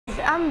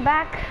I'm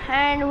back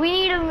and we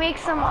need to make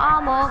some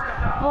armor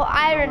for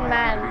Iron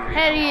Man.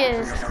 Here he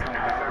is.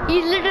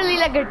 He's literally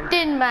like a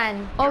tin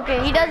man.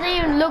 Okay, he doesn't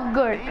even look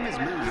good.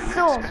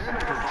 So,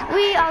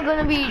 we are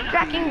gonna be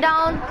tracking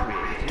down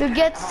to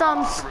get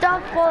some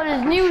stuff for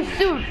his new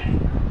suit.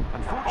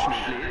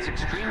 Unfortunately, it's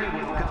extremely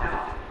well covered,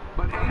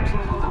 but aims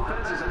level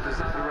defenses are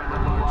designed around a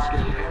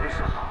large-scale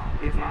aerosol.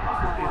 If I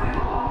fly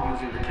alone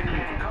using the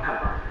canyon for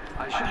cover,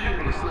 I should be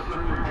able to slip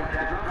through and jack the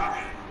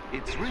dropship.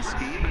 It's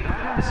risky, but I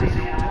don't see an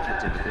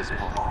alternative at this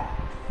point.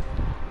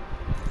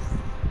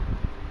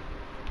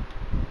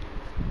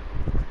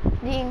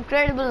 The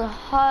Incredible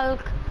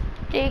Hulk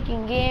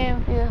taking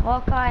game.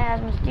 Hawkeye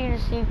has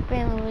mysteriously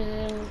pinned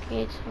with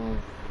Kate's room.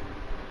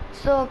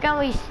 So can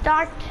we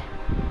start?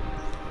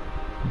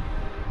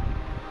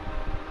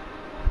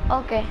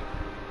 Okay.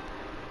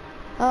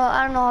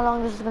 I don't know how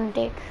long this is gonna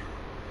take.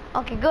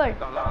 Okay, good.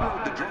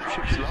 Upload the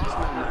dropship's last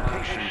known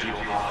location to your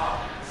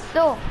hub.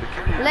 So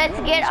let's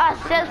get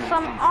ourselves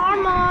some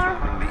armor.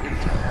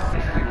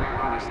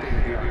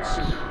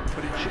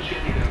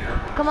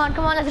 Come on,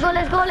 let's go.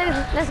 Let's go.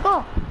 Let's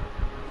go.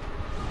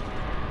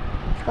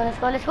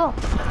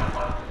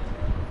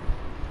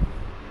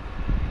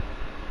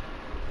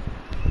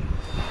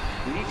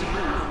 We need to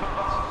move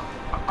fast.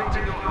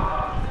 Updating your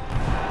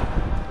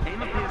hub.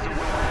 AIM appears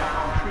aware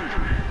of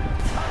intrusion.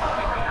 We call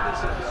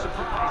this a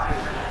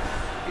surprise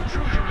hit.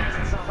 Intrusion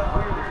doesn't sound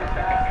real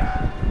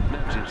effective.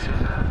 Noted,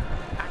 sir.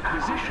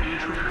 Acquisition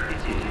trip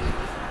it is.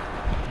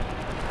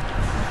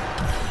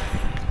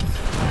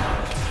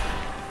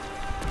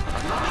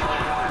 I'm not sure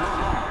how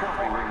long the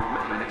quarry will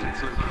remain at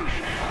its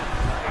location.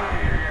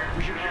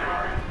 We should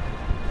hurry.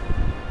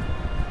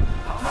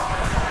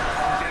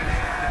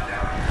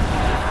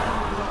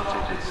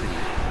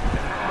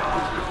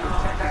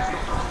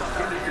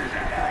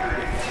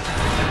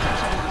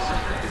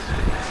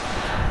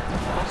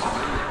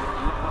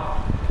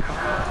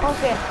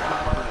 Okay.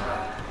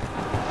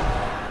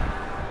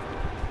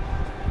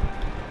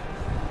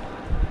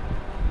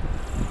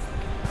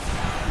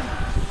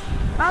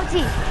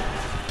 Ouchie.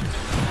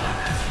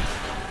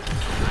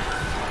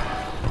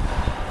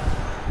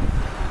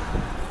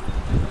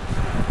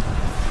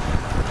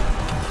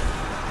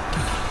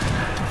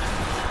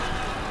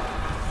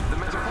 The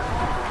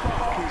metaphorical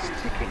clock is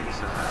ticking,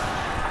 sir.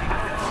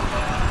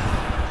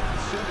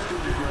 Suits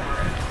will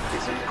degrade.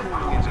 Isn't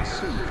calling it a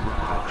suit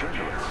rather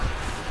generous?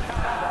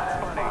 That's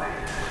funny.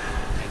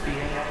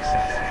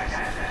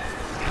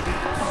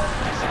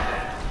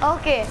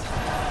 Okay.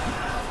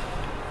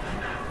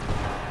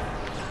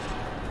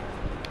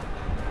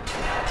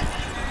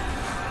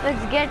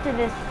 Let's get to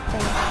this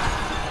thing.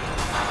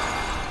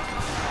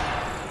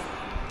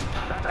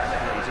 That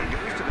elevator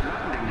goes to the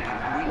landing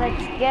pad.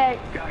 Let's get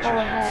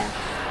over here.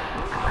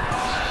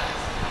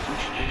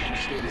 Which station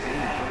state is in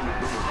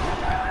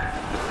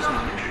those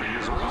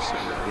missions also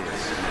appear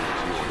similar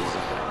to your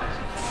desires.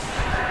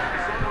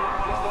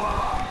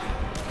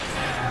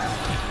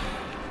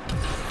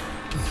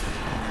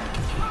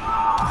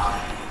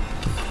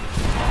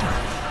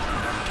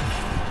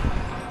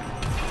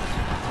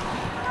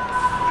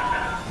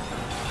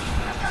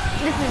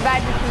 This is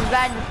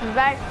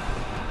bad.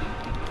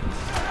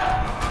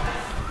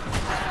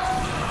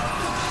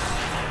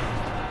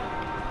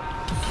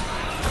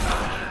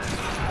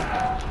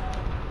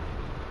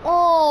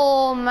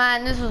 Oh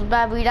man, this was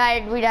bad. We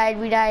died.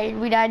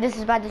 This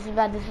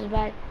is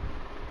bad.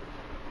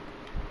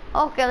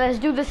 Okay, let's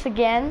do this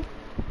again.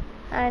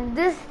 And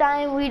this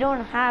time we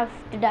don't have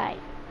to die.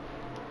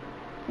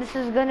 This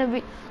is gonna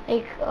be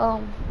like,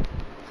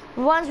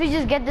 once we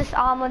just get this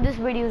armor, this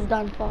video is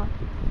done for.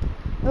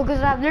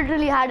 Because I've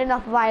literally had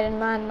enough of Iron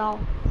Man now.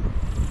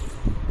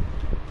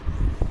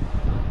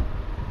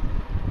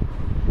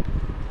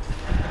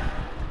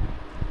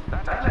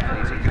 That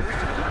elevator goes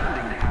to the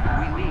landing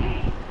pad we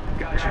need.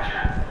 Gotcha.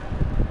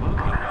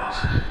 Locals.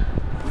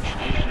 Which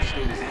nation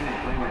state is in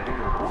playing a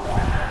bigger role?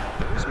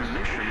 Those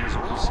missions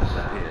also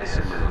appear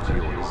similar to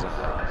your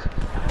desires.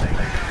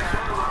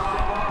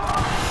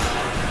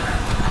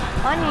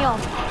 On your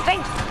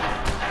face.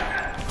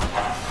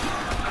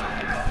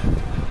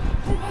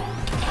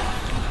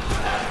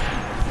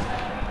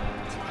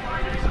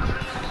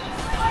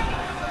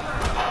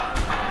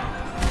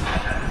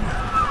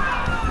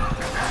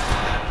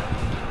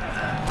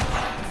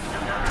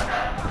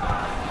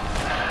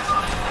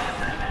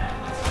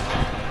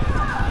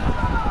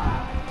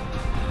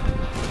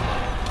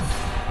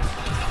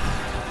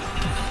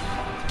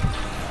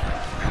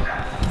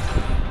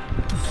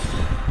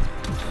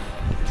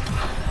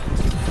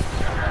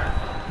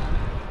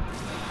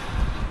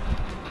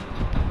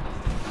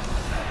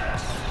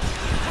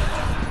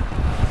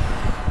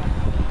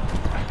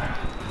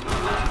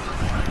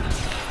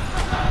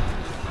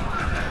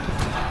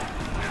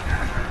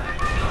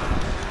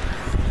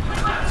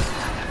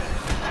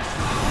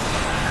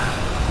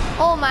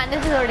 Oh man, this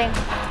is hurting.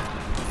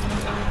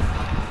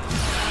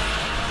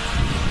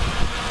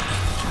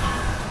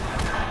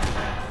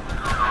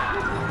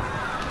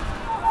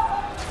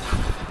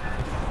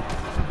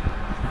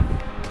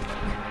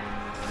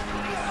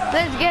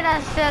 Let's get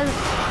ourselves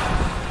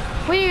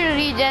We need to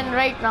regen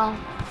right now.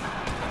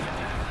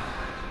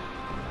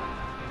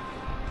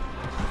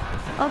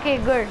 Okay,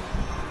 good.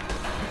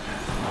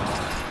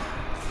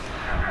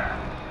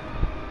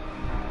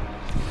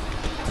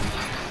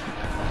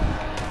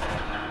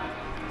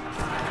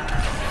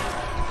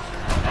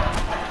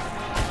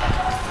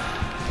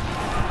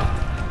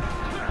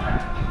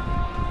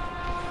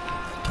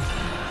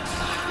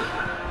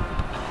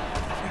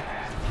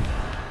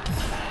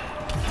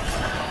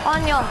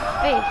 On your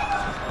face.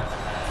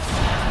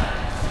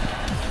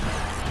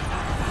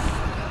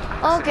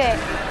 Okay.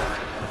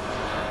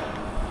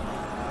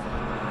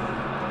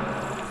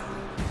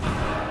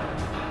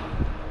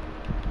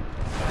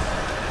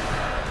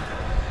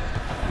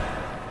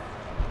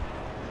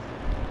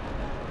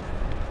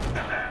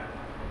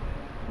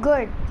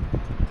 Good.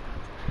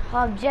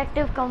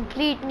 Objective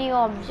complete, new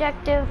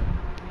objective.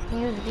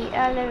 Use the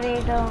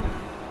elevator.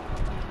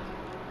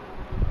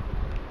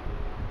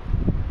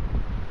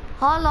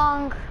 How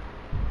long?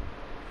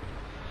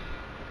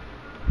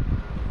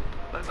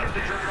 Let's get the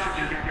dropship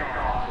and get going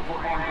before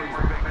Aang brings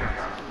the big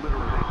guns.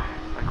 Literally.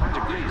 I quite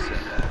agree, sir.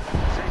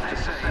 Safe to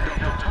say,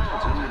 Dr.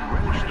 Tarleton would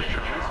relish the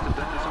chance to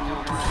dance on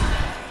your grave.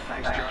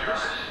 Thanks,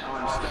 Jarvis. Now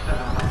I'm stuck with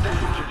a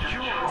message which is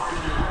your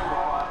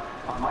robot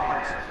on my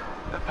headset.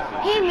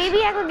 Hey, maybe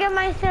I could get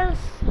myself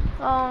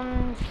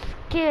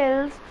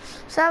skills.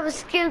 So I have a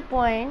skill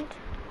point.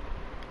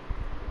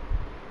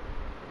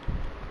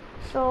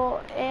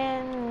 So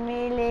in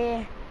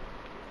melee,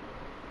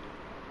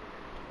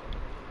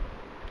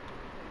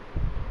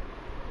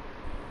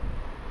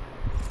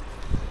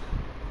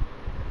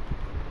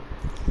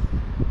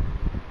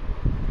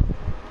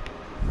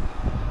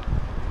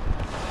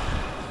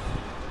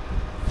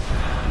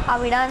 are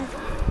we done?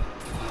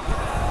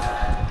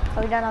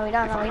 Are we done? Are we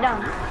done? Are we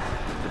done?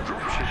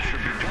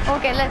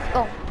 Okay, let's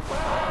go.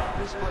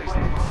 This place looks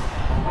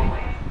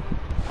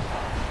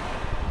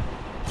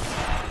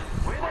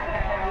where the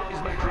hell is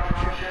my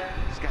dropship?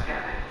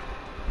 Scanner.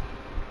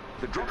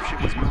 The dropship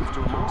was moved to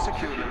a more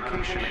secure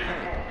location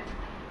ahead.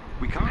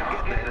 We can't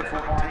get there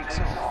before it takes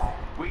off.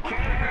 We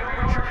can't be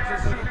overcharged the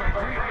suit by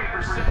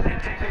 300% and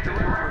take the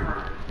delivery.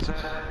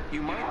 Sir,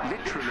 you might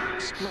literally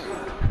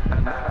explode,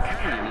 and that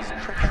canyon is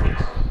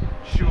treacherous.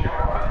 Sure, but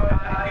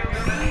I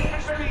feel the need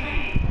for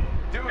speed.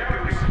 Do it,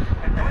 Goose,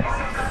 and play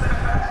something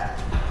fast.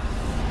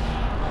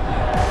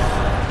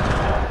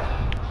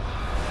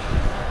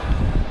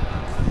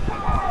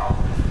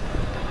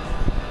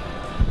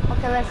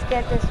 Okay, let's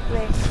get this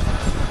place.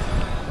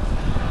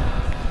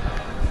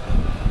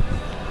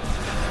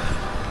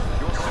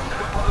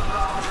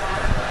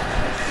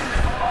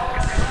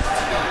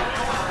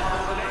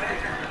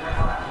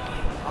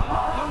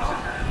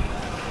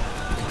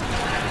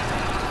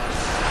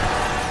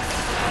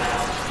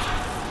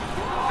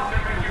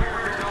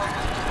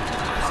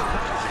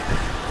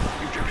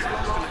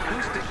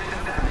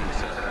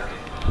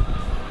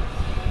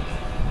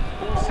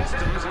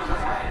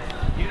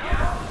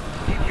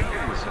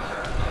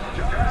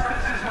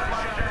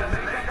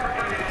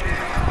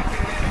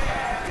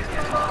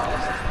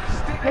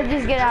 Let's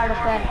just get out of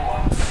there.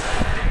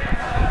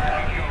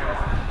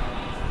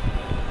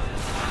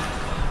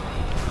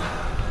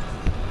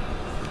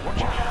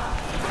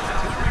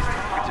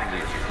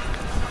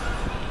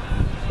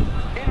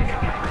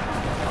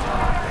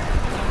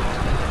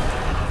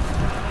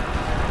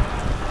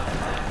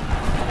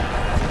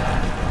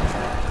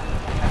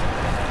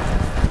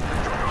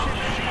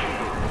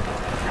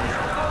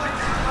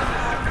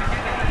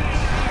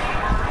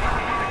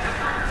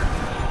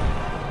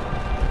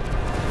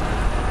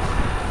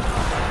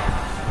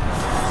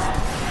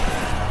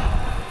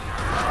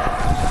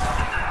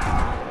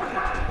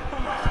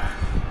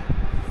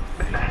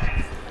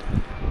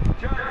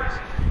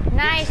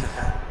 Nice.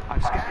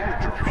 I've scanned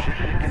the dropship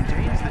and it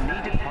contains the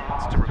needed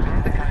parts to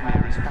repair the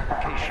Chimera's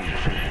fabrication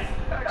machine.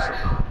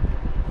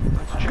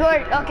 Excellent.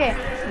 Good, okay.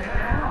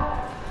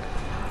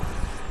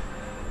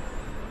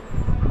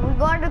 We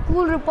got a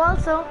cool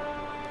repulsor.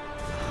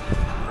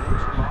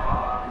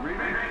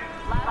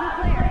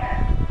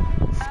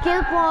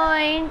 Skill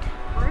point.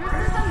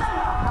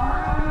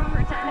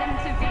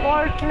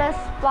 Portless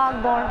spark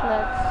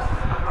gauntlets.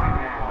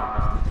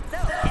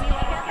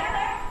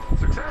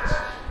 Success.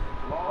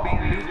 Be a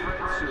new threat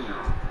soon.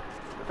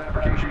 The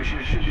fabrication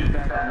machine should be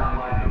back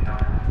online in no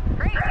time.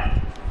 Great!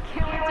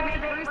 Can't wait to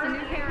make Bruce a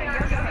new pair of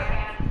yoga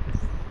pants.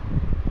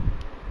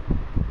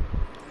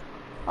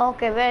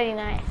 Okay, very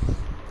nice.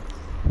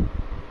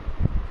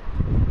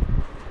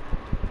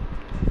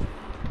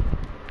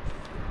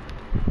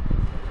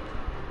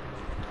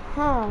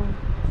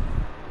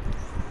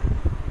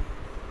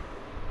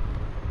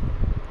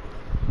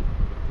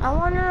 I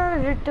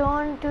wanna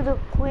return to the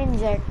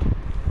Quinjet.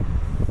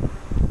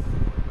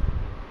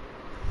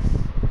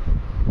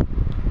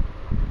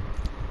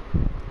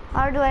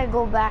 How do I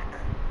go back?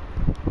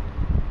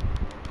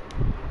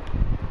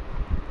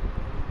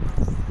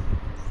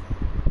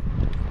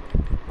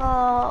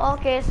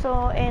 Okay,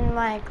 so in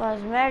my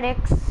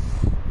cosmetics.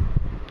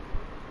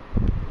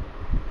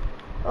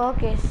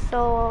 Okay,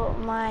 so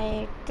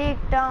my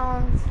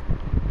takedowns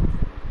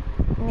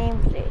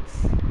nameplates.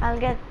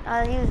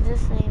 I'll use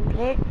this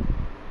nameplate.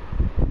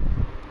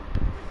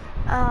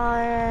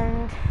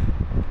 And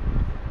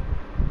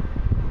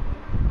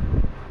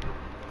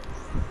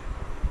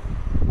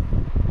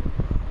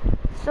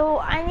so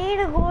I need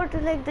to go to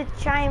like the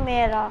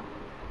Chimera.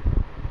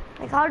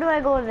 Like, how do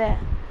I go there?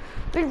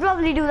 We'll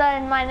probably do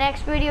that in my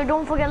next video.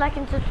 Don't forget like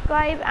and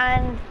subscribe,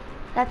 and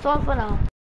that's all for now.